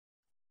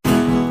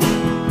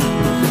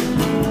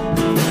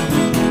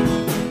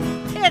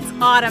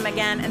autumn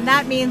again, and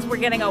that means we're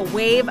getting a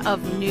wave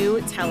of new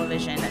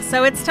television.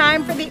 So it's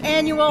time for the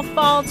annual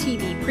Fall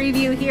TV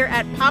Preview here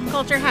at Pop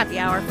Culture Happy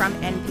Hour from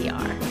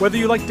NPR. Whether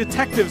you like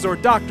detectives or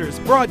doctors,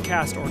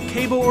 broadcast or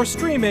cable or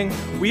streaming,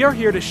 we are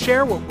here to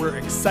share what we're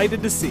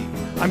excited to see.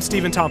 I'm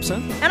Stephen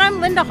Thompson. And I'm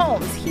Linda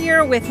Holmes.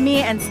 Here with me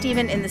and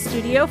Stephen in the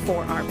studio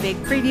for our big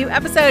preview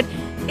episode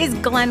is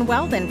Glenn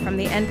Weldon from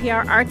the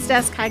NPR Arts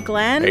Desk. Hi,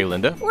 Glenn. Hey,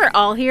 Linda. We're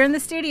all here in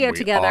the studio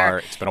together.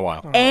 It's been a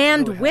while.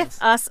 And really with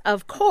us,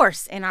 of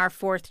course, in our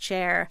fourth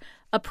chair,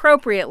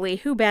 appropriately,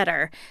 who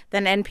better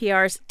than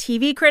NPR's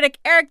TV critic,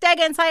 Eric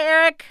Deggans. Hi,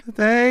 Eric.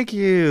 Thank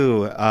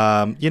you.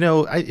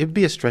 It'd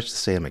be a stretch to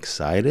say I'm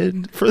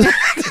excited for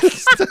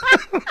that.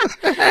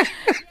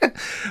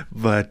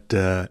 But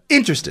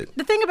interested.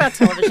 The thing about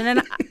television,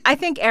 and I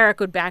think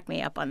Eric would back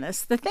me up on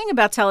this, the thing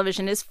about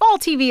television is fall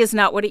TV is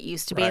not what it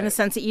used to be, in the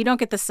sense that you don't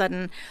get the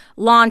sudden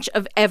launch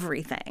of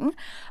everything.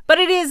 But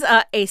it is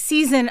a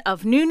season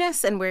of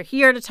newness, and we're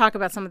here to talk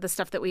about some of the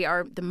stuff that we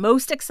are the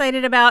most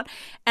excited about.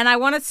 And I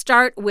want to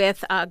start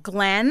with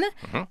Glenn.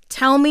 Mm-hmm.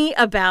 Tell me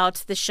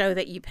about the show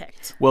that you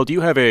picked. Well, do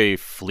you have a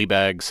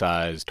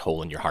Fleabag-sized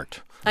hole in your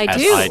heart? I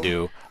As do. I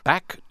do.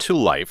 Back to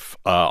Life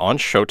on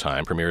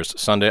Showtime, premieres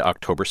Sunday,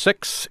 October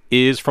 6th,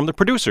 is from the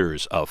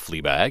producers of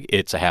Fleabag.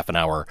 It's a half an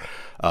hour,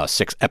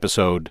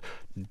 6-episode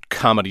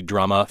comedy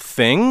drama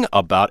thing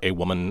about a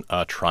woman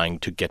trying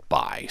to get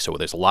by. So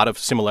there's a lot of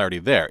similarity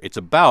there. It's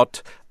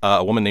about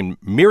a woman named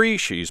Miri.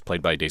 She's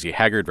played by Daisy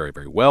Haggard very,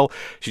 very well.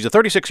 She's a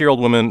 36-year-old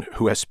woman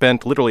who has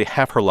spent literally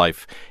half her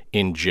life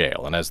in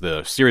jail. And as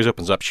the series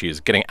opens up, she is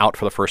getting out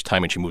for the first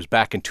time, and she moves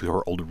back into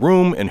her old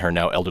room in her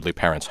now elderly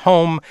parents'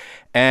 home.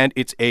 And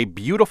it's a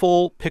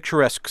beautiful,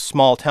 picturesque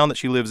small town that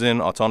she lives in.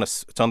 It's on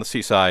the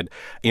seaside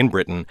in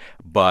Britain,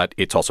 but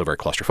it's also very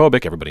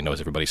claustrophobic. Everybody knows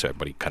everybody, so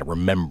everybody kind of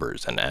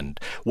remembers. And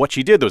what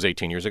she did those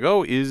 18 years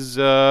ago is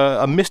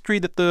a mystery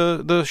that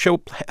the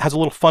show has a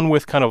little fun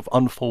with, kind of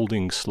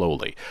unfolding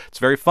slowly. It's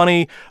very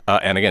funny,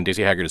 and again,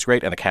 Daisy Haggard is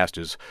great, and the cast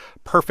is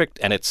perfect,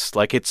 and it's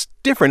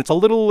different. It's a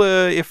little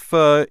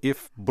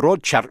if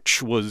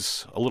Broadchurch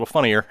was a little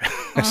funnier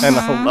and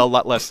a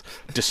lot less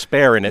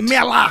despair in it.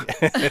 Mela!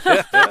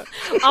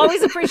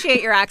 Always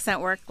appreciate your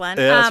accent work, Glenn.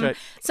 Yeah, that's right.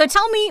 So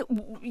tell me,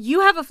 you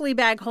have a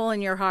Fleabag hole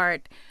in your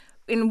heart.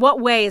 In what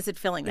way is it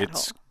filling that hole?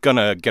 It's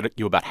gonna get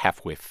you about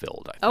halfway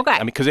filled, I think. Okay. I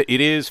mean, because it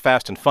is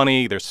fast and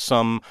funny. There's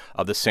some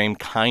of the same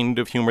kind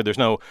of humor. There's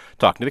no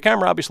talking to the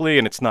camera, obviously,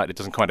 and it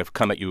doesn't kind of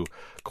come at you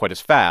quite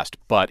as fast.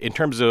 But in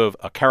terms of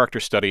a character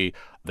study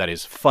that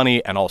is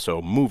funny and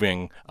also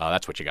moving,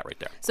 that's what you got right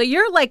there. So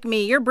you're like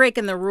me. You're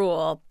breaking the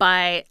rule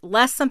by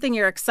less something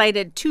you're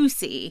excited to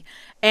see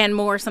and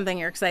more something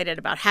you're excited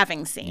about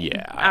having seen.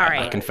 Yeah, All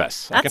right. I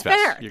confess. That's fair.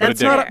 You're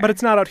That's gonna dig fair. it. But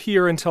it's not out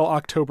here until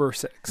October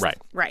 6th. Right.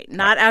 Right.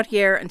 Not out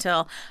here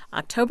until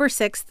October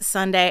 6th,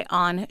 Sunday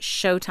on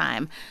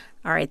Showtime.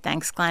 All right.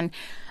 Thanks, Glenn.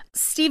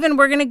 Stephen,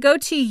 we're going to go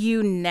to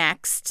you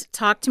next.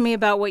 Talk to me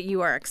about what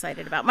you are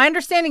excited about. My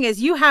understanding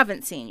is you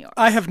haven't seen yours.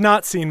 I have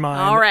not seen mine.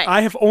 All right.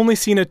 I have only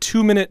seen a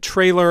 2-minute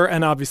trailer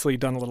and obviously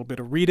done a little bit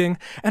of reading.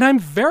 And I'm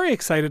very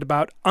excited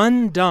about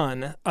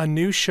Undone, a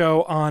new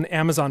show on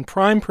Amazon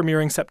Prime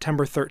premiering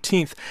September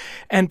 13th.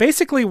 And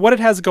basically what it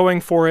has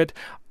going for it,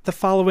 the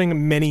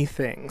following many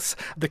things.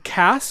 The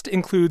cast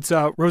includes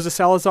Rosa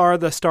Salazar,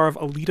 the star of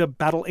Alita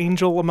Battle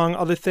Angel, among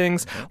other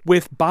things,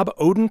 with Bob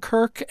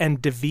Odenkirk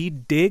and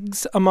Daveed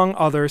Diggs, among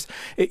others.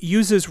 It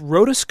uses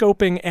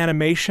rotoscoping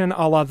animation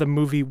a la the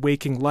movie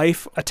Waking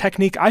Life, a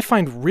technique I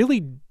find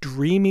really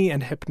dreamy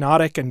and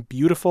hypnotic and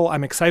beautiful.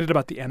 I'm excited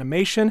about the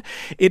animation.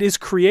 It is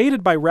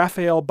created by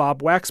Raphael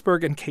Bob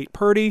Waxberg and Kate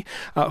Purdy,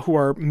 who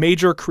are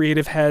major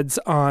creative heads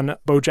on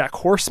BoJack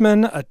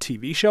Horseman, a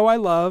TV show I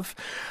love.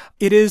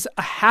 It is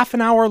a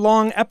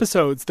half-an-hour-long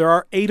episodes. There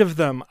are 8 of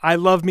them. I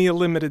love me a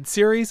limited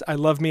series. I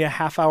love me a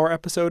half-hour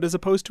episode as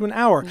opposed to an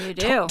hour. You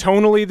do.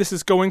 Tonally, this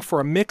is going for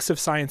a mix of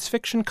science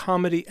fiction,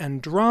 comedy,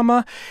 and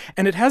drama.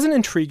 And it has an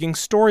intriguing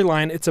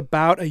storyline. It's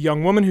about a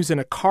young woman who's in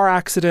a car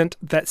accident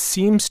that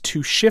seems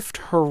to shift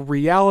her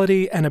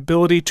reality and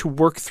ability to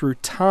work through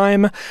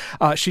time.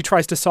 She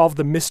tries to solve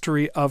the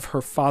mystery of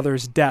her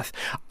father's death.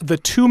 The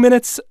 2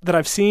 minutes that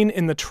I've seen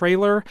in the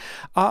trailer,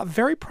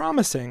 very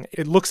promising.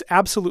 It looks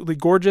absolutely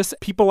gorgeous.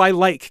 People I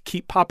like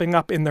keep popping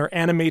up in their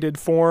animated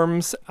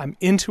forms. I'm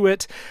into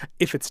it.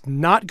 If it's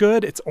not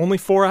good, it's only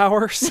 4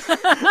 hours.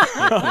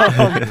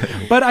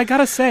 But I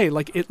gotta say,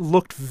 it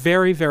looked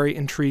very, very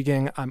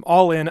intriguing. I'm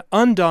all in.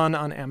 Undone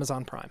on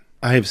Amazon Prime.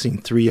 I have seen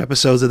 3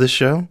 episodes of this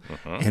show,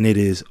 and it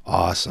is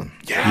awesome.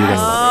 Yeah. You're going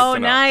to love Oh,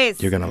 nice.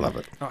 it. You're going to love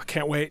it. Oh,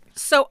 can't wait.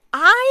 So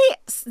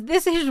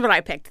here's what I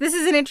picked. This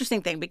is an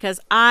interesting thing because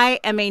I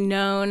am a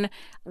known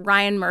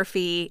Ryan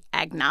Murphy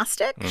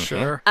agnostic.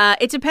 Sure.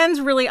 It depends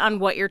really on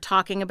what you're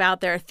talking about.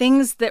 There are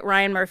things that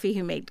Ryan Murphy,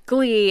 who made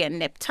Glee and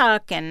Nip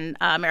Tuck and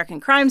American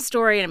Crime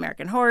Story and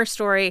American Horror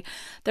Story,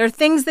 there are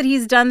things that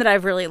he's done that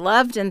I've really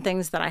loved and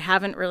things that I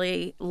haven't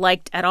really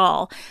liked at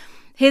all.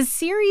 His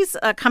series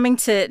coming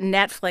to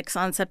Netflix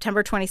on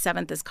September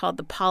 27th is called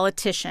The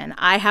Politician.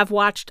 I have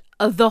watched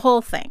the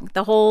whole thing,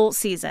 the whole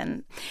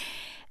season.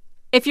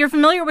 If you're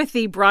familiar with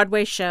the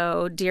Broadway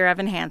show Dear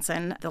Evan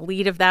Hansen, the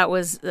lead of that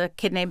was a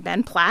kid named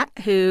Ben Platt,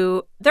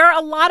 who there are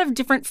a lot of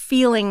different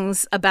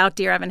feelings about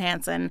Dear Evan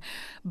Hansen,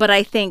 but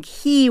I think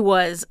he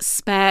was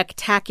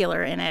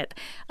spectacular in it.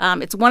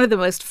 It's one of the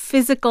most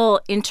physical,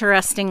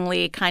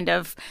 interestingly kind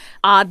of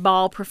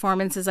oddball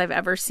performances I've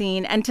ever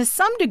seen. And to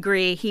some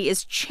degree, he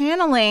is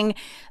channeling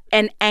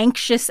an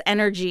anxious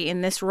energy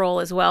in this role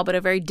as well, but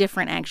a very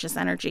different anxious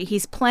energy.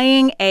 He's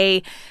playing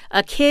a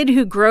kid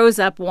who grows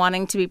up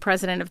wanting to be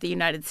president of the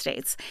United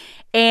States.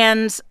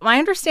 And my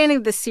understanding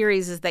of this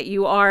series is that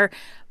you are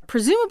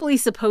presumably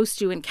supposed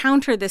to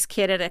encounter this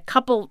kid at a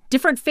couple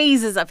different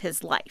phases of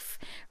his life.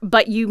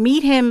 But you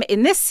meet him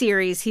in this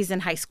series, he's in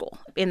high school,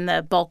 in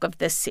the bulk of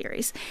this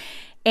series.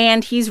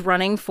 And he's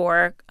running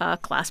for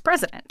class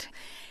president.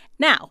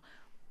 Now,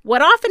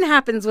 what often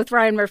happens with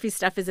Ryan Murphy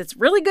stuff is it's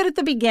really good at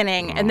the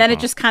beginning, and then it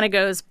just kind of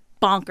goes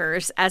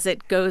bonkers as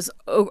it goes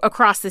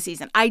across the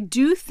season. I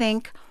do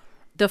think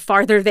the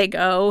farther they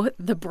go,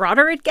 the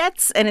broader it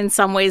gets, and in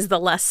some ways, the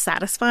less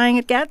satisfying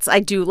it gets. I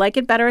do like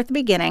it better at the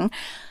beginning,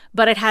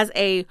 but it has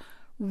a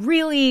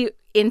really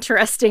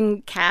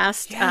interesting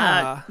cast.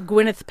 Yeah.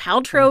 Gwyneth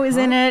Paltrow is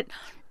in it.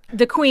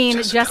 The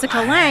Queen, Jessica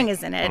Lange,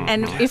 is in it.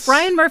 And if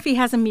Ryan Murphy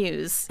has a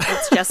muse,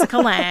 it's Jessica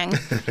Lange.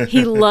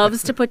 He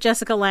loves to put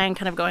Jessica Lange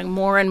kind of going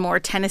more and more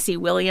Tennessee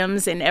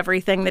Williams in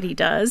everything that he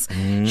does.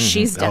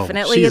 She's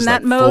definitely in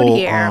that mode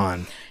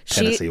here.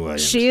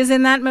 She is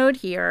in that mode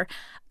here.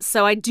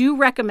 So I do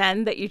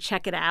recommend that you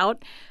check it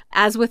out.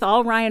 As with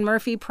all Ryan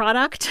Murphy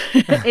product,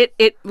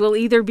 it will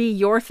either be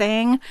your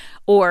thing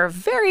or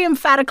very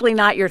emphatically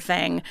not your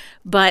thing.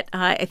 But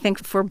I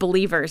think for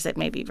believers, it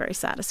may be very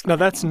satisfying. Now,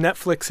 that's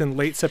Netflix in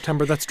late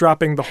September. That's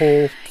dropping the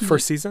whole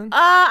first season?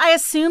 I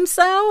assume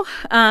so.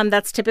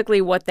 That's typically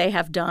what they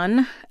have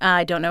done.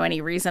 I don't know any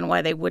reason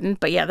why they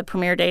wouldn't. But yeah, the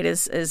premiere date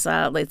is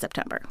late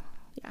September.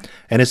 Yeah.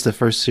 And it's the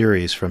first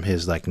series from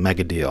his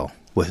mega deal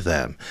with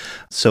them.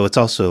 So it's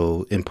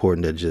also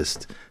important to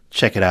just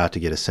check it out to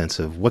get a sense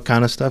of what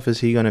kind of stuff is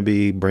he going to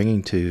be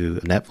bringing to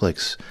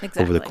Netflix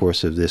over the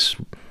course of this,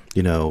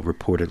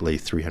 reportedly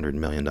 $300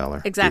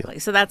 million Exactly. deal.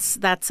 So that's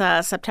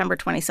September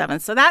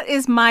 27th. So that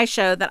is my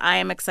show that I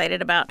am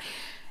excited about.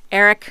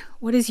 Eric,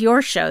 what is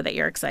your show that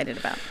you're excited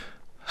about?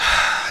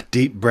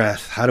 Deep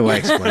breath. How do I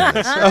explain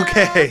this?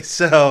 Okay,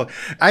 so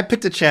I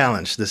picked a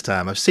challenge this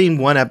time. I've seen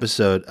one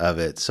episode of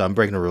it, so I'm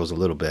breaking the rules a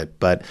little bit.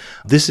 But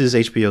this is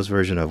HBO's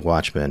version of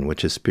Watchmen,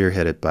 which is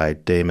spearheaded by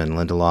Damon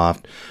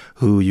Lindelof,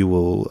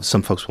 who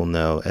some folks will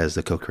know as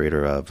the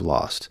co-creator of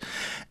Lost.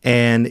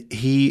 And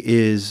he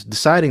is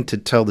deciding to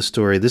tell the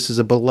story. This is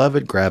a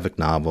beloved graphic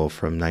novel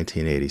from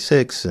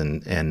 1986.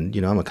 And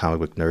I'm a comic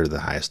book nerd of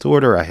the highest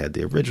order. I had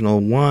the original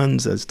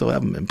ones. I still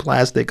have them in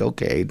plastic.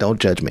 Okay,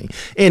 don't judge me.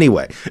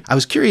 Anyway, I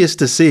was curious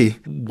to see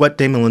what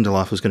Damon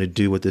Lindelof was going to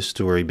do with this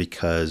story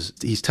because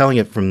he's telling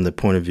it from the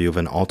point of view of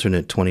an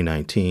alternate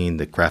 2019.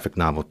 The graphic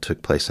novel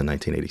took place in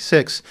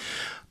 1986.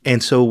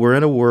 And so we're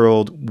in a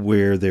world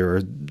where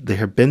there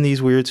have been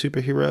these weird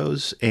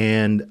superheroes,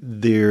 and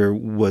there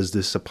was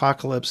this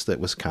apocalypse that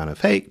was kind of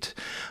faked,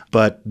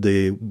 but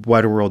the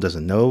wider world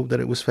doesn't know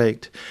that it was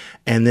faked.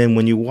 And then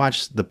when you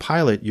watch the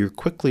pilot, you're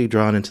quickly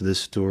drawn into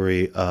this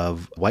story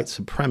of white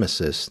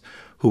supremacists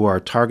who are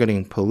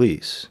targeting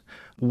police,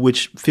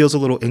 which feels a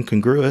little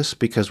incongruous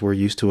because we're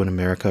used to in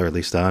America, or at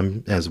least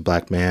I'm, as a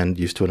black man,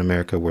 used to in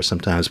America where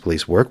sometimes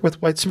police work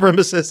with white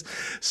supremacists.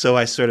 So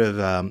I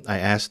I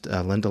asked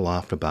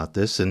Lindelof about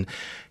this, and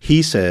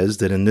he says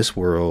that in this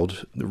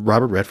world,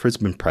 Robert Redford's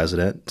been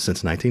president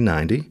since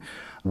 1990.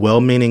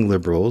 Well-meaning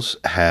liberals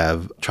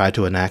have tried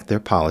to enact their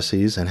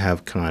policies and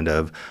have kind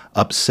of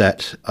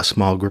upset a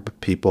small group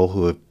of people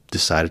who have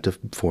decided to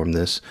form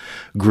this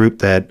group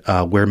that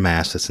wear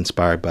masks that's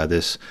inspired by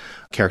this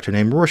character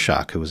named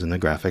Rorschach, who was in the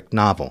graphic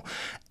novel.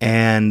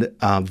 And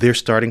they're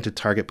starting to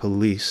target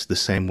police the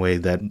same way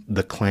that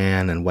the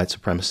Klan and white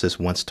supremacists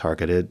once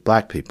targeted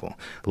black people,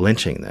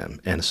 lynching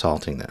them and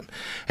assaulting them.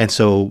 And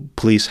so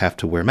police have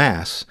to wear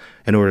masks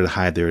in order to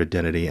hide their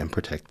identity and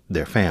protect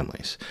their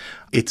families.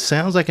 It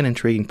sounds like an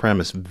intriguing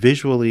premise.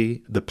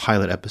 Visually, the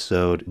pilot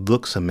episode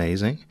looks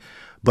amazing,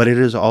 but it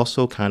is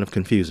also kind of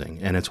confusing.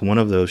 And it's one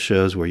of those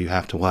shows where you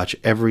have to watch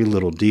every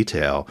little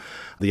detail.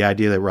 The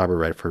idea that Robert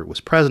Redford was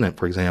president,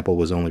 for example,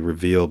 was only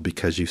revealed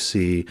because you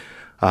see,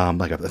 I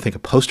think, a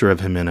poster of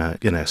him in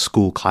a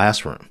school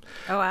classroom.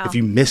 Oh, wow. If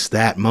you miss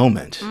that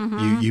moment,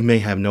 you may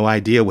have no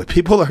idea what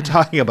people are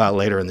talking about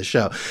later in the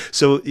show.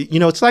 So,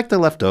 it's like The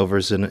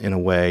Leftovers in a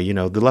way.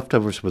 The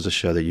Leftovers was a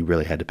show that you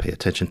really had to pay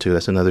attention to.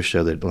 That's another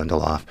show that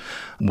Lindelof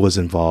was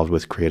involved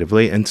with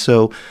creatively. And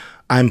so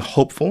I'm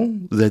hopeful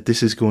that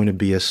this is going to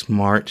be a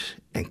smart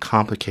and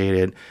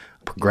complicated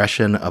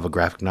progression of a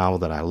graphic novel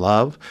that I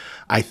love.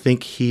 I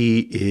think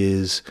he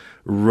is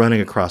running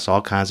across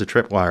all kinds of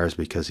tripwires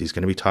because he's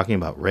going to be talking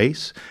about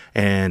race,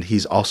 and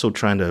he's also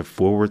trying to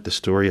forward the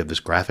story of this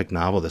graphic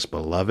novel that's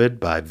beloved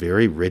by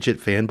very rigid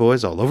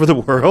fanboys all over the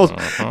world.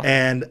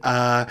 And,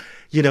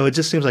 it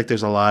just seems like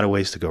there's a lot of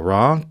ways to go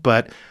wrong,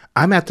 but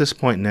I'm at this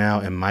point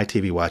now in my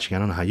TV watching, I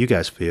don't know how you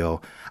guys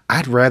feel,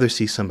 I'd rather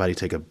see somebody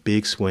take a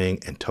big swing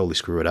and totally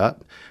screw it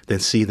up than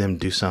see them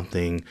do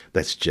something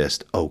that's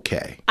just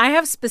okay. I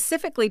have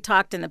specifically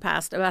talked in the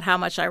past about how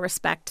much I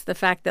respect the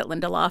fact that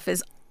Lindelof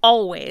is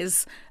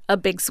always a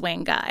big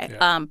swing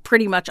guy,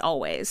 pretty much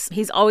always.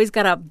 He's always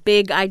got a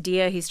big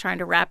idea he's trying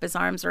to wrap his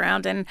arms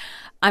around, and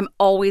I'm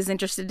always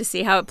interested to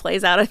see how it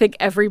plays out. I think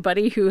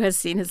everybody who has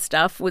seen his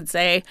stuff would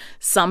say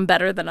some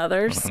better than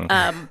others.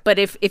 But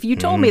if you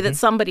told me that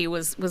somebody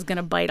was going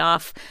to bite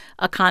off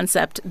a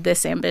concept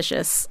this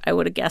ambitious, I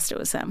would have guessed it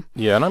was him.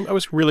 Yeah, and I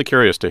was really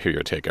curious to hear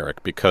your take,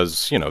 Eric,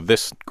 because,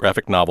 this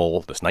graphic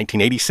novel, this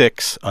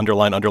 1986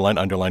 underline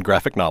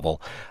graphic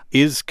novel,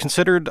 is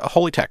considered a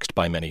holy text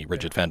by many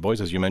rigid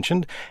fanboys, as you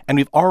mentioned. And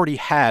we've already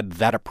had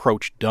that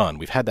approach done.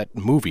 We've had that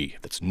movie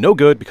that's no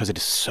good because it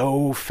is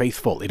so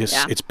faithful.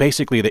 It's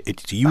basically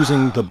it's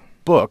using the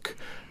book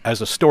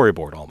as a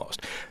storyboard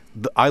almost.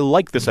 I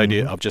like this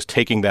idea of just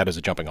taking that as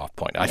a jumping off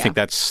point. I think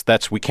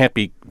that's we can't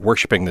be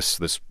worshiping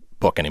this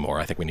book anymore.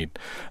 I think we need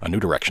a new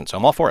direction. So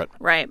I'm all for it.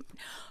 Right.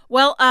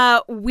 Well,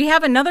 we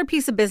have another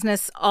piece of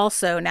business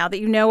also. Now that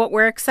you know what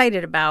we're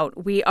excited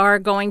about, we are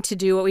going to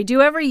do what we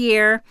do every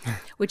year,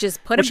 which is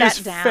put a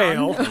bet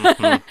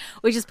down.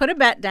 We just put a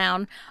bet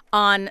down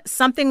on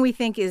something we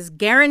think is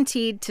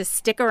guaranteed to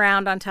stick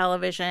around on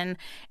television.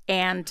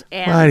 And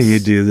why do you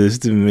do this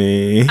to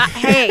me?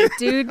 Hey,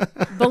 dude,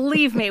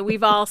 believe me,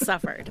 we've all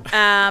suffered.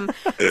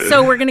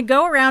 So we're going to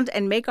go around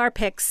and make our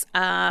picks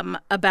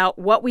about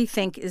what we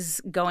think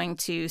is going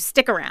to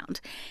stick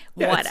around.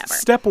 Whatever.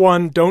 Step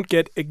one, don't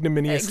get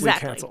ignominiously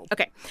canceled.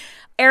 Okay.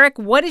 Eric,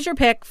 what is your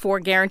pick for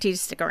guaranteed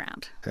to stick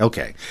around?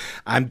 Okay.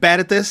 I'm bad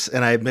at this,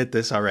 and I admit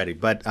this already,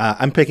 but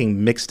I'm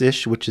picking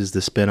Mixed-ish, which is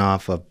the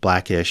spinoff of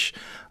Blackish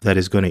that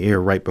is going to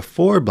air right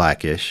before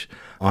Blackish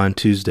on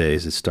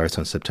Tuesdays. It starts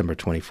on September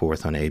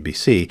 24th on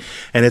ABC.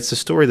 And it's a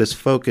story that's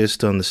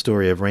focused on the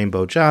story of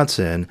Rainbow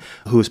Johnson,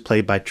 who is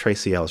played by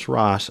Tracee Ellis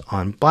Ross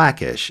on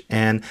Blackish.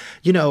 And,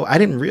 I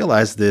didn't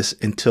realize this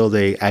until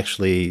they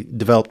actually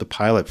developed the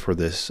pilot for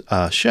this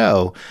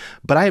show,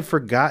 but I had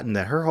forgotten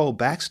that her whole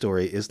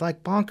backstory is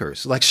like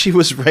bonkers. Like, she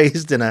was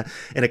raised in a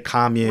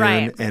commune,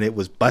 right, and it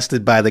was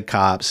busted by the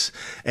cops.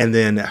 And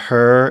then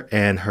her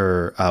and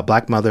her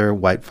black mother,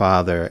 white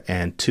father,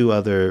 and two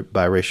other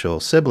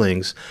biracial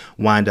siblings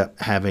wind up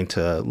having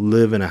to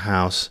live in a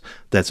house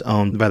that's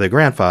owned by their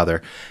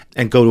grandfather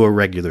and go to a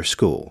regular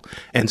school.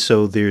 And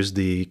so there's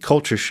the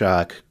culture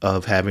shock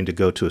of having to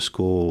go to a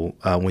school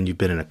when you've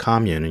been in a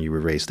commune and you were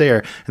raised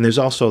there. And there's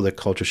also the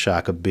culture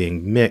shock of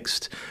being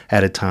mixed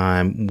at a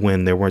time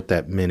when there weren't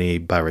that many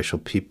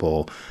biracial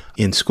people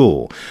in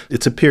school.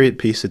 It's a period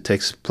piece that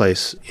takes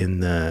place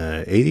in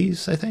the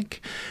 80s, I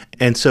think.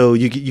 And so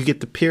you get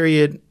the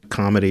period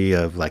comedy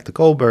of like the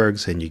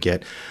Goldbergs, and you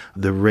get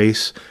the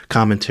race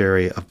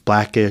commentary of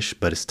Blackish,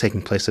 but it's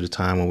taking place at a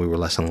time when we were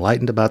less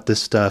enlightened about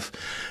this stuff.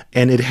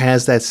 And it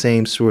has that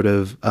same sort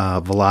of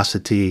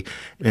velocity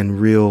and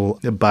real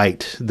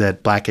bite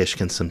that Blackish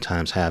can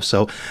sometimes have.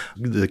 So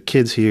the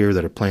kids here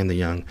that are playing the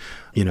young,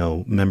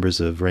 members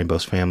of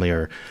Rainbow's family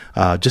are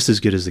just as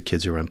good as the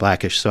kids who are on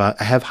Blackish. So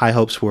I have high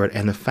hopes for it.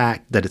 And the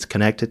fact that it's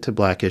connected to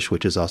Blackish,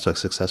 which is also a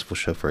successful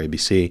show for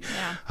ABC,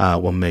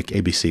 will make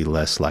ABC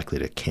less likely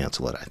to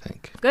cancel it, I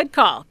think. Good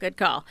call. Good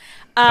call.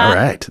 All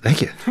right.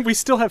 Thank you. We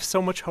still have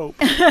so much hope.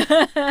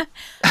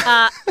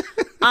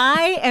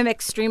 I am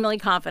extremely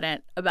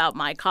confident about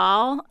my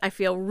call. I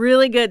feel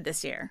really good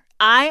this year.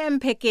 I am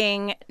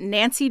picking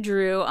Nancy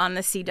Drew on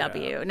the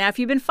CW. Yeah. Now, if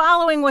you've been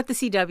following what the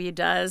CW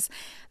does,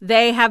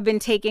 they have been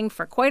taking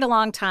for quite a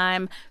long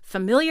time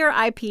familiar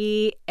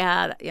IP,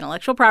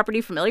 intellectual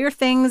property, familiar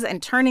things,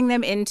 and turning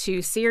them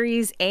into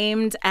series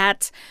aimed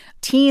at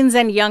teens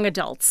and young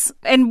adults,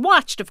 and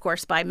watched, of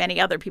course, by many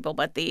other people,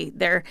 but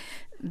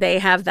they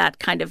have that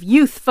kind of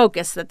youth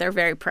focus that they're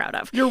very proud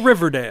of. You're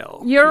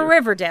Riverdale.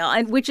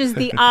 And which is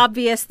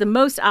the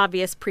most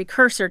obvious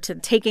precursor to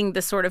taking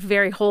the sort of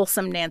very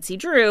wholesome Nancy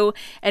Drew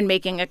and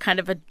making a kind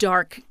of a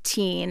dark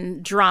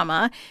teen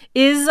drama,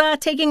 is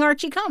taking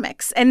Archie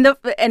comics and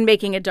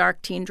making a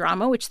dark teen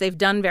drama, which they've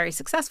done very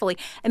successfully.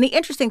 And the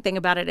interesting thing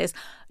about it is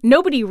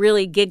nobody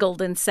really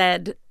giggled and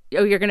said,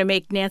 oh, you're going to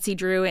make Nancy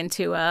Drew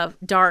into a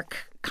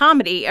dark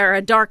comedy or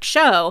a dark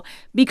show,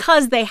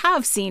 because they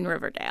have seen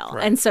Riverdale.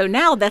 Right. And so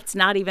now that's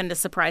not even a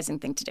surprising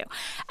thing to do.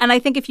 And I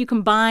think if you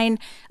combine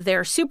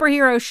their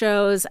superhero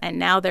shows and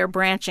now they're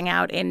branching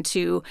out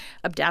into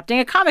adapting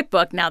a comic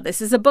book, now this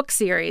is a book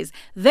series,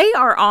 they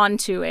are on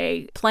to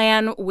a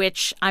plan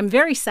which I'm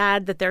very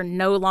sad that they're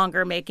no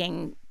longer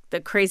making the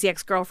Crazy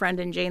Ex-Girlfriend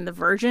and Jane the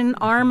Virgin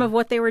arm of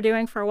what they were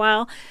doing for a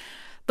while.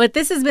 But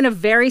this has been a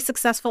very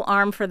successful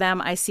arm for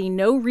them. I see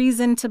no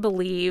reason to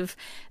believe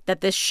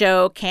that this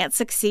show can't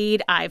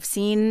succeed. I've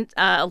seen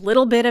a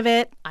little bit of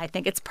it. I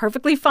think it's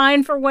perfectly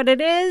fine for what it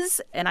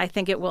is, and I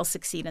think it will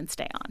succeed and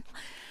stay on.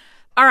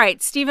 All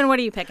right, Stephen, what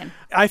are you picking?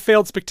 I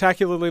failed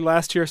spectacularly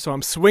last year, so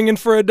I'm swinging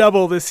for a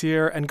double this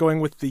year and going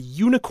with The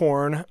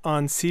Unicorn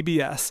on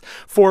CBS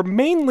for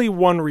mainly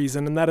one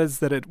reason, and that is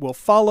that it will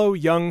follow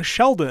young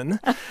Sheldon,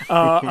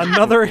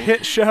 another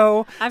hit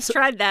show. I've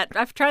tried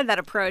that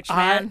approach,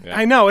 man.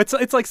 I know.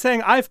 It's like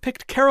saying I've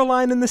picked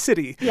Caroline in the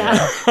City.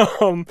 Yeah.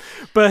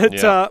 But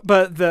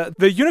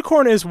the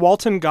Unicorn is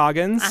Walton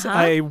Goggins,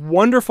 a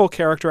wonderful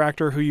character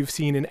actor who you've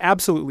seen in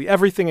absolutely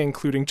everything,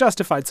 including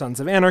Justified, Sons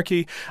of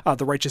Anarchy,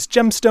 The Righteous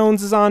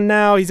Gemstones is on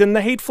now. He's in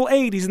The Hateful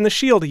Eight. He's in The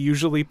Shield. He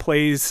usually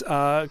plays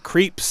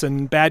creeps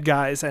and bad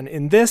guys. And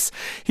in this,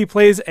 he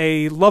plays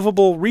a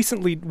lovable,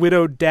 recently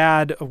widowed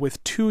dad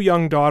with 2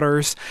 young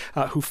daughters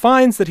who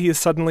finds that he is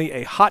suddenly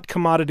a hot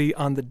commodity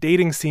on the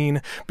dating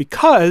scene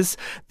because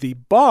the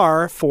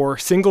bar for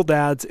single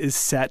dads is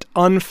set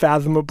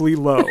unfathomably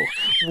low,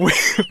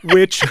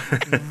 which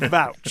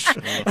vouch.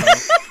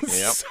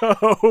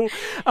 So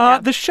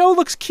the show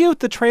looks cute.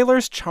 The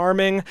trailer's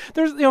charming.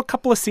 There's a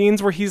couple of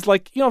scenes where he's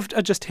like,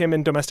 just him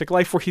in domestic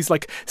life, where he's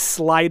like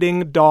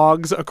sliding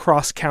dogs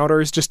across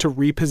counters just to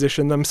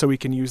reposition them so he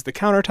can use the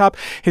countertop.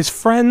 His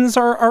friends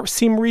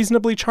seem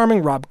reasonably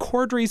charming. Rob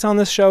Corddry's on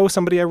this show,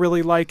 somebody I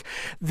really like.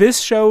 This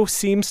show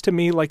seems to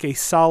me like a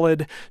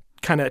solid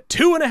kind of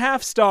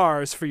 2.5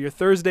 stars for your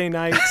Thursday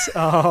nights.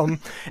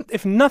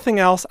 If nothing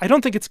else, I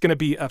don't think it's going to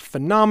be a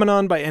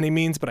phenomenon by any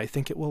means, but I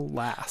think it will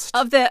last.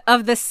 Of the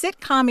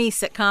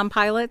sitcom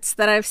pilots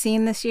that I've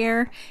seen this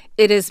year,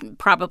 it is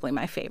probably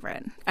my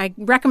favorite. I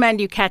recommend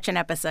you catch an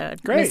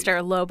episode. Great.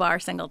 Mr. Low Bar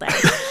Single Dad.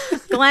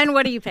 Glenn,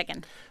 what are you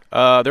picking?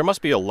 There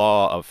must be a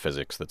law of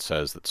physics that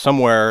says that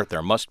somewhere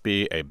there must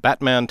be a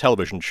Batman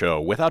television show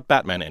without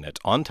Batman in it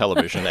on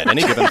television at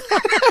any given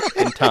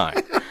in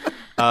time.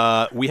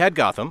 We had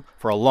Gotham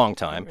for a long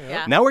time.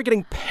 Yeah. Now we're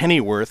getting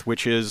Pennyworth,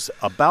 which is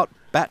about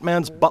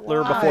Batman's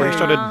butler before he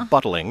started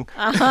buttling.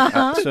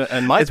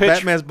 And my It's pitch,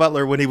 Batman's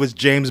butler when he was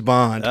James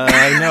Bond.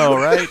 I know,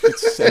 right?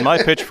 And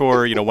my pitch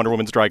for Wonder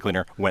Woman's dry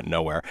cleaner went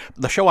nowhere.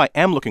 The show I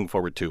am looking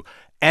forward to,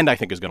 and I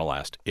think is going to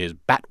last, is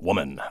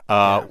Batwoman.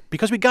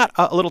 Because we got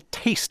a little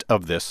taste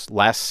of this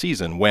last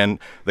season when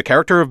the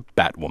character of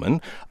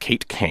Batwoman,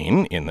 Kate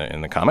Kane in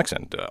the comics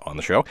and on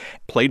the show,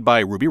 played by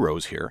Ruby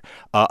Rose here,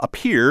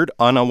 appeared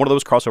on one of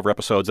those crossover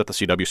episodes that the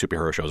CW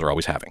superhero shows are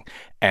always having.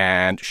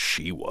 And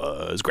she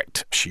was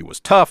great. She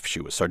was tough. She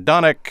was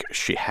sardonic.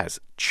 She has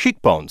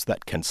cheekbones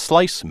that can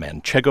slice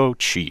manchego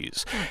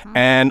cheese.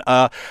 And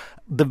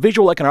the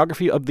visual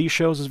iconography of these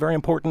shows is very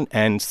important,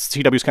 and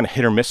CW's kind of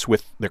hit or miss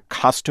with their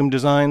costume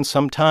design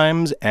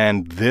sometimes,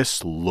 and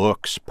this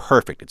looks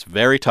perfect. It's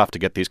very tough to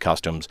get these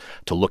costumes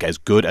to look as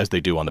good as they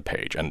do on the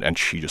page, and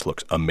she just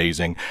looks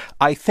amazing.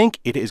 I think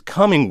it is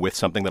coming with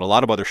something that a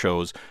lot of other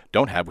shows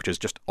don't have, which is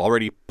just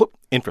already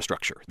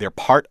infrastructure. They're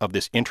part of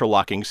this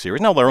interlocking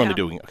series. Now, they're only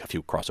doing a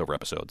few crossover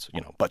episodes,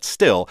 but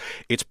still,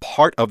 it's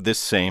part of this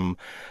same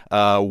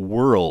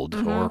world,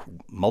 or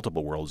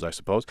multiple worlds, I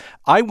suppose.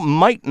 I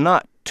might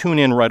not tune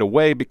in right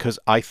away because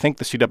I think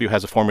the CW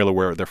has a formula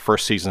where their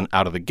first season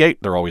out of the gate,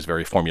 they're always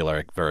very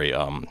formulaic, very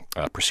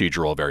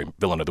procedural, very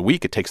villain of the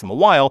week. It takes them a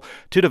while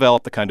to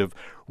develop the kind of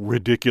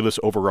ridiculous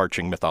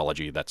overarching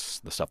mythology.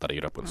 That's the stuff that I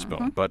eat up with a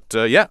spoon. But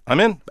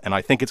I'm in, and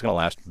I think it's going to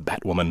last.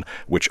 Batwoman,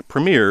 which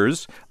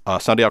premieres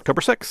Sunday,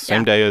 October 6th,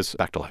 same day as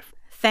Back to Life.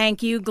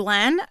 Thank you,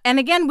 Glenn. And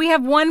again, we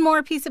have one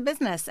more piece of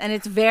business, and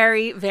it's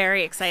very,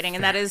 very exciting.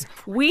 And that is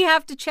we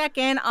have to check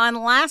in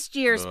on last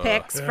year's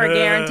picks for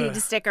Guaranteed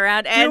to Stick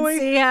Around and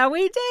see how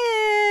we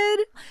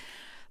did.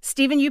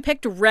 Stephen, you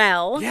picked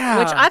Rel, which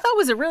I thought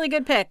was a really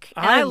good pick.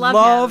 And I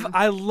love him.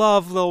 I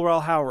love Lil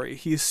Rel Howery.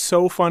 He's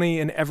so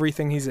funny in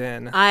everything he's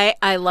in.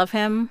 I love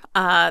him.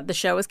 The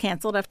show was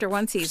canceled after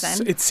one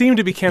season. It seemed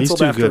to be canceled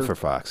after. He's too good for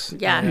Fox.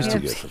 Yeah, he's too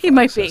good for Fox. He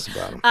might be.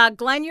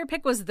 Glenn, your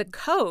pick was The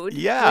Code,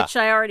 which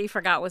I already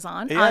forgot was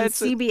on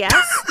CBS.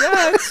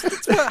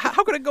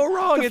 How could it go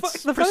wrong?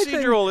 It's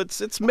procedural.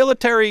 It's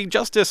military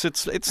justice.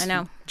 It's I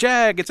know.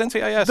 JAG. It's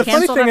NCIS. The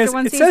funny thing is,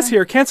 it says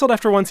here, canceled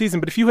after one season,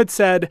 but if you had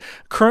said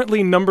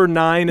currently number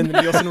 9 in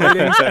the Nielsen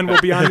ratings and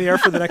will be on the air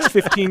for the next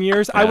 15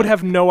 years, I would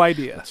have no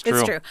idea.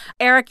 It's true.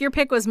 Eric, your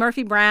pick was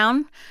Murphy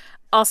Brown.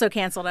 Also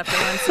canceled after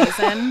one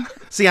season.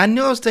 See, I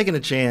knew I was taking a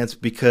chance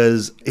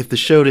because if the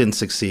show didn't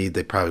succeed,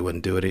 they probably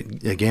wouldn't do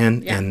it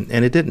again. Yeah. And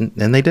it didn't.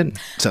 And they didn't.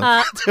 So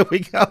there we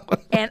go.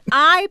 And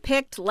I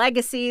picked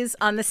Legacies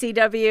on the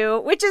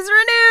CW, which is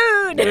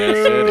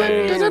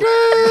renewed.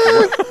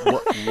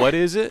 What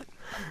is it?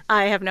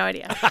 I have no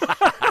idea.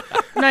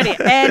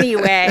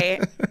 Anyway.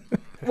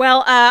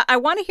 Well, I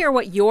want to hear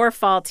what your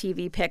fall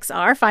TV picks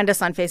are. Find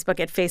us on Facebook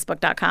at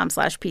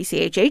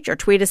facebook.com/PCHH or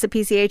tweet us at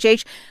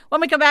PCHH. When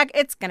we come back,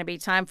 it's going to be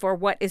time for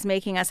What is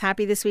Making Us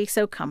Happy this week,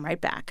 so come right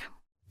back.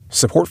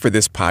 Support for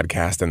this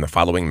podcast and the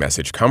following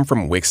message come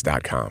from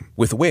Wix.com.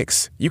 With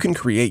Wix, you can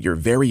create your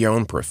very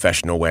own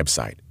professional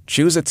website.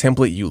 Choose a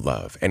template you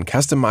love and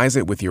customize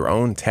it with your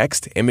own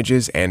text,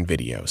 images, and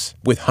videos.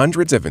 With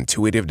hundreds of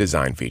intuitive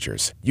design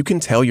features, you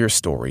can tell your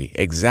story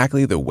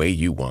exactly the way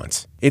you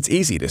want. It's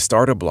easy to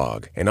start a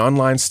blog, an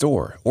online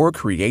store, or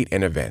create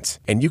an event,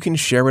 and you can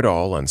share it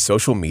all on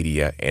social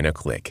media in a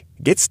click.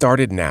 Get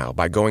started now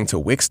by going to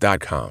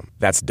Wix.com.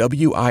 That's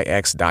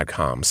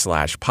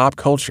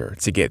Wix.com/popculture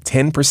to get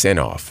 10%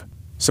 off.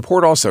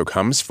 Support also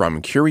comes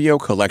from Curio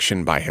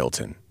Collection by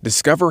Hilton.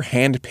 Discover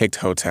hand-picked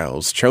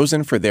hotels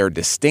chosen for their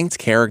distinct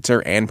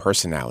character and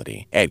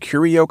personality at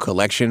Curio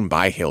Collection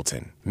by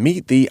Hilton.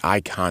 Meet the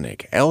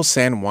iconic El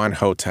San Juan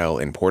Hotel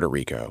in Puerto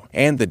Rico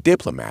and the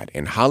Diplomat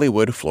in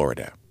Hollywood,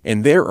 Florida.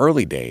 In their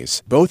early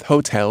days, both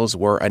hotels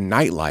were a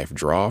nightlife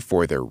draw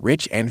for the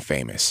rich and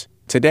famous.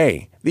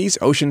 Today, these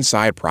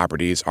oceanside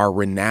properties are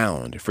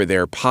renowned for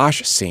their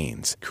posh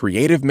scenes,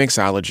 creative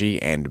mixology,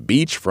 and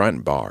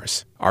beachfront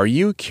bars. Are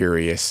you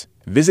curious?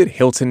 Visit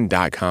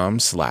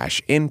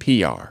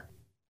Hilton.com/NPR.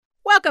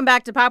 Welcome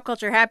back to Pop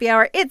Culture Happy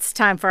Hour. It's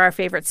time for our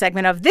favorite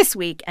segment of this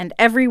week and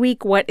every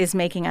week. What is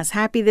making us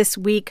happy this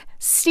week?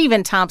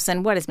 Stephen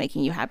Thompson, what is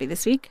making you happy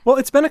this week? Well,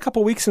 it's been a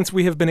couple weeks since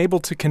we have been able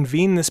to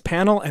convene this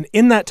panel, and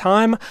in that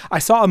time, I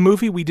saw a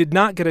movie we did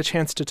not get a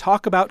chance to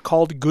talk about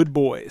called Good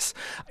Boys,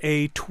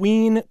 a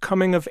tween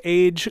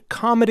coming-of-age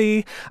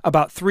comedy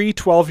about three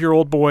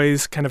 12-year-old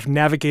boys kind of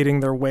navigating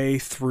their way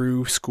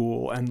through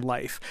school and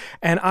life.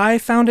 And I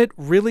found it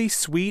really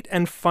sweet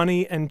and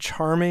funny and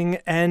charming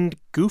and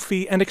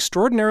goofy and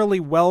extraordinarily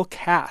well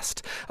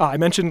cast. I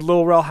mentioned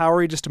Lil Rel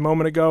Howery just a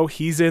moment ago.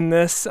 He's in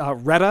this.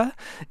 Retta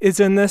is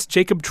in this.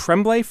 Jacob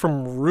Tremblay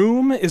from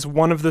Room is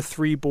one of the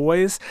three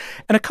boys.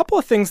 And a couple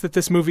of things that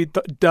this movie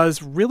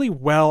does really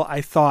well,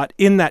 I thought,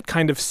 in that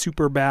kind of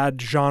super bad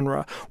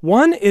genre.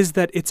 One is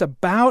that it's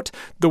about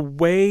the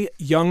way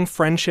young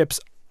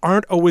friendships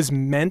aren't always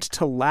meant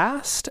to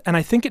last. And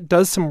I think it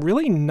does some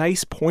really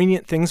nice,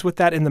 poignant things with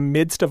that in the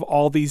midst of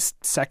all these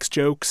sex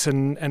jokes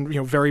and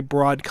very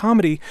broad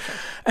comedy.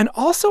 And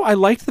also, I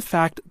liked the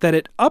fact that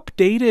it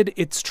updated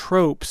its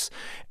tropes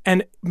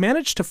and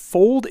managed to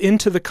fold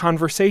into the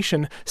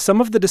conversation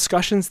some of the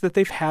discussions that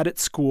they've had at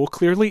school,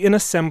 clearly in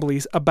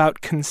assemblies,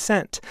 about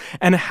consent,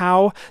 and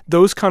how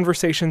those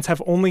conversations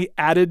have only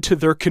added to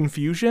their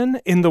confusion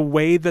in the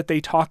way that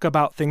they talk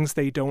about things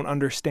they don't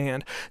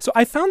understand. So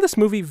I found this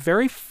movie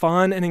very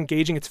fun and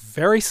engaging. It's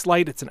very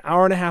slight. It's an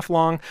hour and a half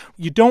long.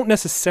 You don't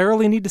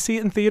necessarily need to see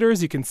it in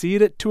theaters. You can see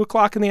it at 2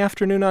 o'clock in the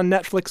afternoon on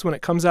Netflix when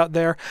it comes out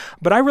there.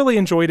 But I really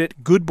enjoyed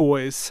it. Good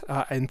Boys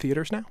in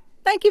theaters now.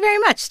 Thank you very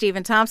much,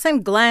 Stephen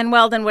Thompson. Glenn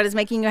Weldon, what is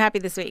making you happy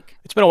this week?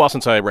 It's been a while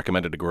since I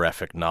recommended a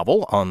graphic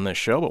novel on this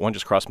show, but one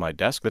just crossed my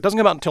desk. That doesn't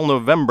come out until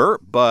November,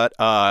 but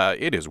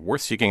it is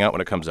worth seeking out when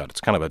it comes out.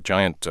 It's kind of a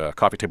giant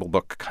coffee table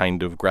book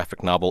kind of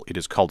graphic novel. It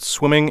is called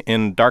Swimming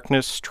in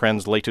Darkness,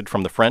 translated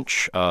from the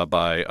French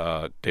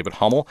by David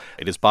Hommel.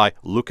 It is by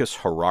Lucas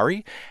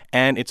Harari,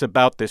 and it's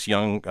about this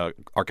young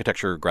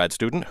architecture grad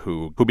student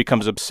who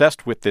becomes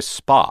obsessed with this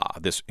spa,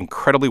 this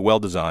incredibly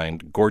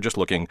well-designed,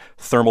 gorgeous-looking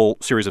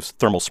series of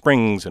thermal springs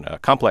in a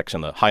complex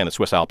high in the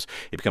Swiss Alps.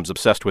 He becomes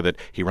obsessed with it.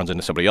 He runs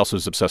into somebody else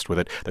who's obsessed with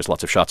it. There's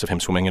lots of shots of him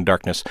swimming in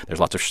darkness. There's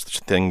lots of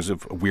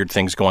weird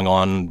things going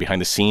on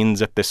behind the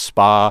scenes at this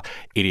spa.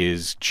 It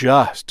is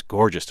just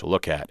gorgeous to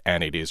look at,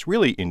 and it is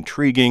really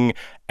intriguing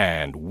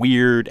and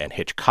weird and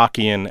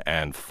Hitchcockian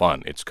and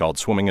fun. It's called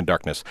Swimming in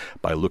Darkness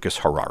by Lucas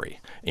Harari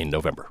in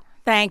November.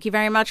 Thank you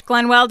very much,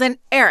 Glenn Weldon.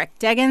 Eric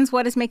Deggans,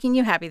 what is making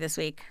you happy this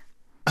week?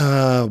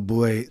 Oh,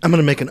 boy. I'm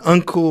going to make an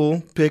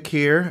uncool pick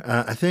here,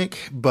 I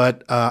think.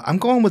 But I'm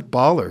going with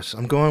Ballers.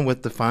 I'm going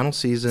with the final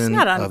season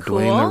of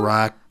Dwayne The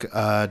Rock.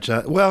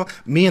 Well,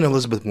 me and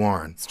Elizabeth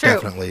Warren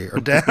definitely are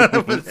down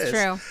with this.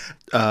 It's true.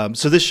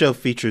 So this show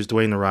features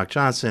Dwayne The Rock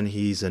Johnson.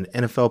 He's an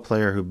NFL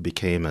player who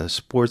became a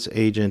sports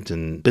agent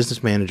and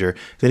business manager.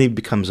 Then he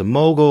becomes a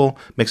mogul,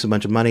 makes a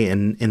bunch of money.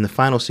 And in the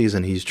final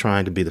season, he's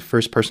trying to be the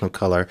first person of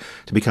color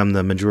to become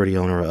the majority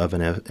owner of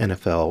an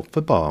NFL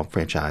football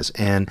franchise.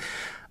 And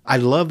I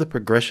love the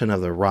progression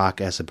of The Rock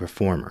as a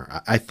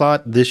performer. I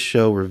thought this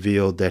show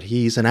revealed that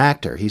he's an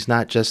actor. He's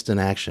not just an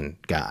action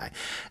guy.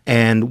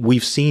 And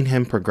we've seen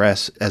him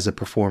progress as a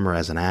performer,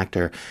 as an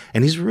actor.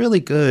 And he's really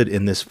good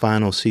in this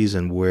final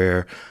season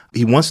where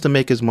he wants to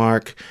make his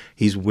mark.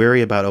 He's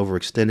wary about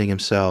overextending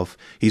himself.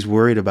 He's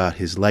worried about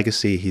his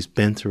legacy. He's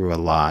been through a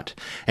lot.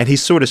 And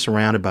he's sort of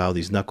surrounded by all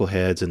these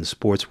knuckleheads in the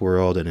sports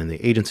world and in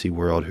the agency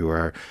world who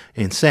are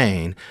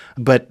insane.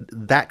 But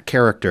that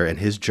character and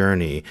his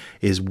journey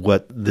is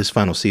what this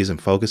final season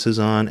focuses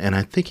on. And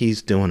I think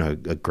he's doing a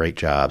great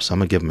job. So I'm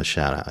going to give him a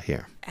shout out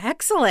here.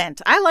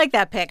 Excellent. I like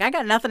that pick. I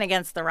got nothing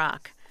against The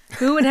Rock.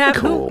 Who would have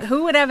Cool.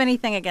 who would have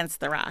anything against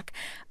The Rock?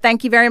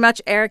 Thank you very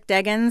much, Eric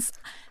Deggans.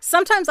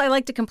 Sometimes I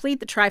like to complete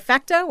the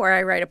trifecta where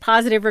I write a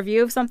positive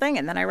review of something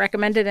and then I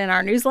recommend it in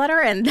our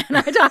newsletter and then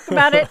I talk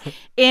about it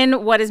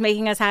in What Is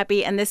Making Us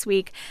Happy. And this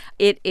week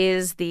it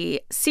is the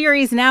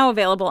series now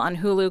available on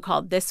Hulu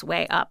called This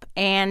Way Up.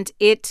 And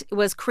it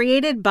was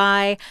created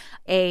by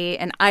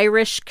an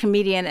Irish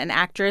comedian and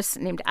actress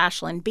named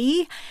Aisling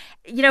Bea.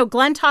 You know,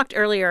 Glenn talked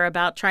earlier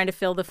about trying to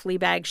fill the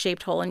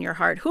Fleabag-shaped hole in your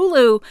heart.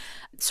 Hulu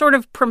sort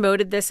of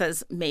promoted this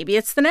as maybe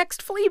it's the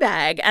next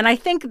Fleabag. And I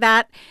think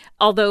that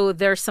although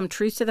there's some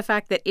truth to the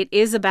fact that it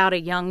is about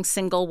a young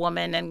single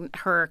woman and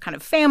her kind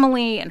of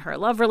family and her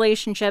love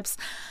relationships,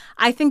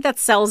 I think that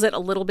sells it a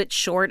little bit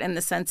short in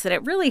the sense that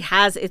it really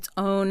has its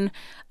own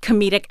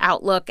comedic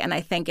outlook. And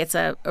I think it's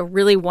a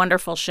really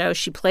wonderful show.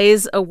 She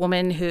plays a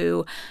woman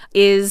who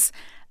is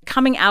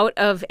coming out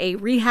of a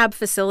rehab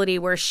facility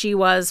where she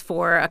was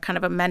for a kind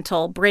of a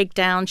mental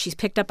breakdown. She's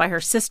picked up by her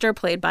sister,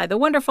 played by the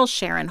wonderful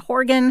Sharon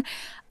Horgan.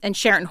 And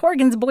Sharon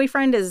Horgan's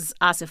boyfriend is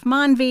Asif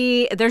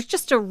Manvi. There's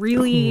just a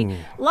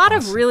lot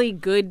of really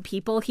good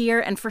people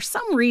here. And for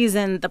some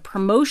reason, the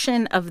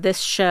promotion of this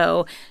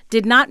show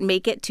did not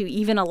make it to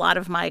even a lot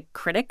of my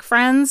critic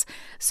friends.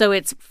 So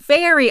it's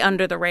very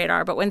under the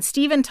radar. But when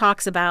Steven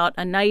talks about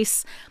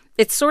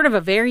it's sort of a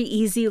very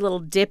easy little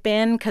dip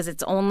in because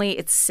it's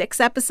 6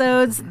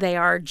 episodes. They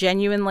are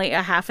genuinely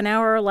a half an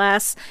hour or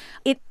less.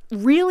 It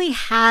really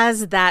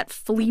has that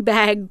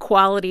Fleabag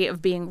quality of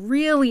being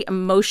really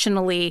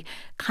emotionally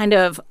kind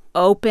of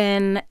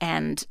open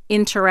and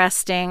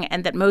interesting,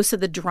 and that most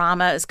of the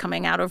drama is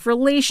coming out of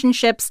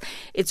relationships.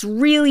 It's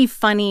really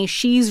funny.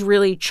 She's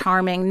really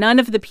charming. None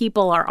of the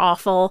people are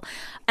awful.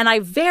 And I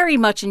very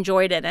much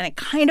enjoyed it. And it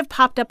kind of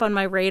popped up on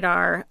my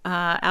radar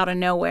out of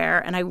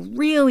nowhere. And I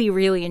really,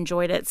 really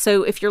enjoyed it.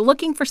 So if you're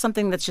looking for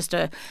something that's just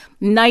a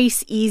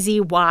nice, easy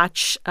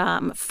watch,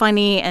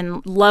 funny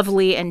and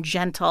lovely and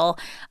gentle,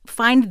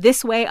 find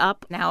This Way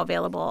Up, now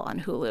available on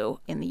Hulu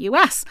in the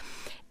U.S.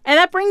 And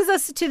that brings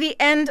us to the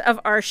end of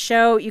our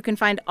show. You can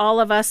find all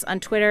of us on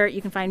Twitter. You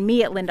can find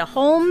me at Linda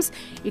Holmes.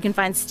 You can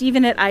find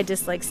Steven at I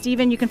Dislike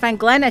Steven. You can find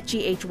Glenn at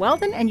G.H.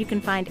 Weldon. And you can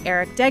find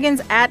Eric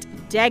Deggans at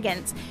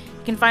Deggans.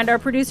 You can find our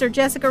producer,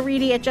 Jessica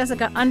Reedy, at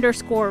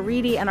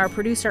Jessica_Reedy, and our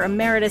producer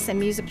emeritus and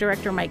music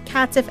director, Mike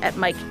Katzif, at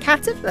Mike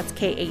Katzif. That's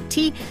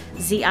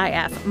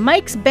Katzif.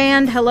 Mike's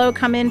band, Hello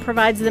Come In,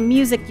 provides the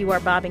music you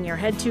are bobbing your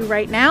head to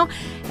right now.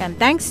 And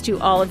thanks to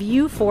all of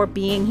you for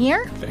being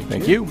here.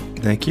 Thank you.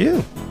 Thank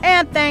you.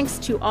 And thanks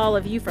to all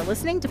of you for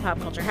listening to Pop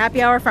Culture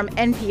Happy Hour from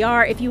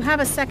NPR. If you have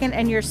a second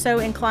and you're so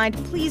inclined,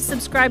 please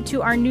subscribe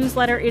to our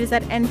newsletter. It is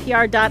at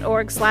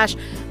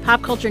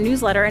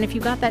npr.org/popculturenewsletter. And if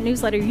you got that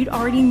newsletter, you'd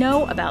already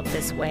know about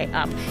This Way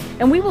Up.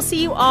 And we will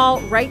see you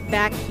all right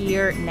back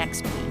here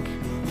next week.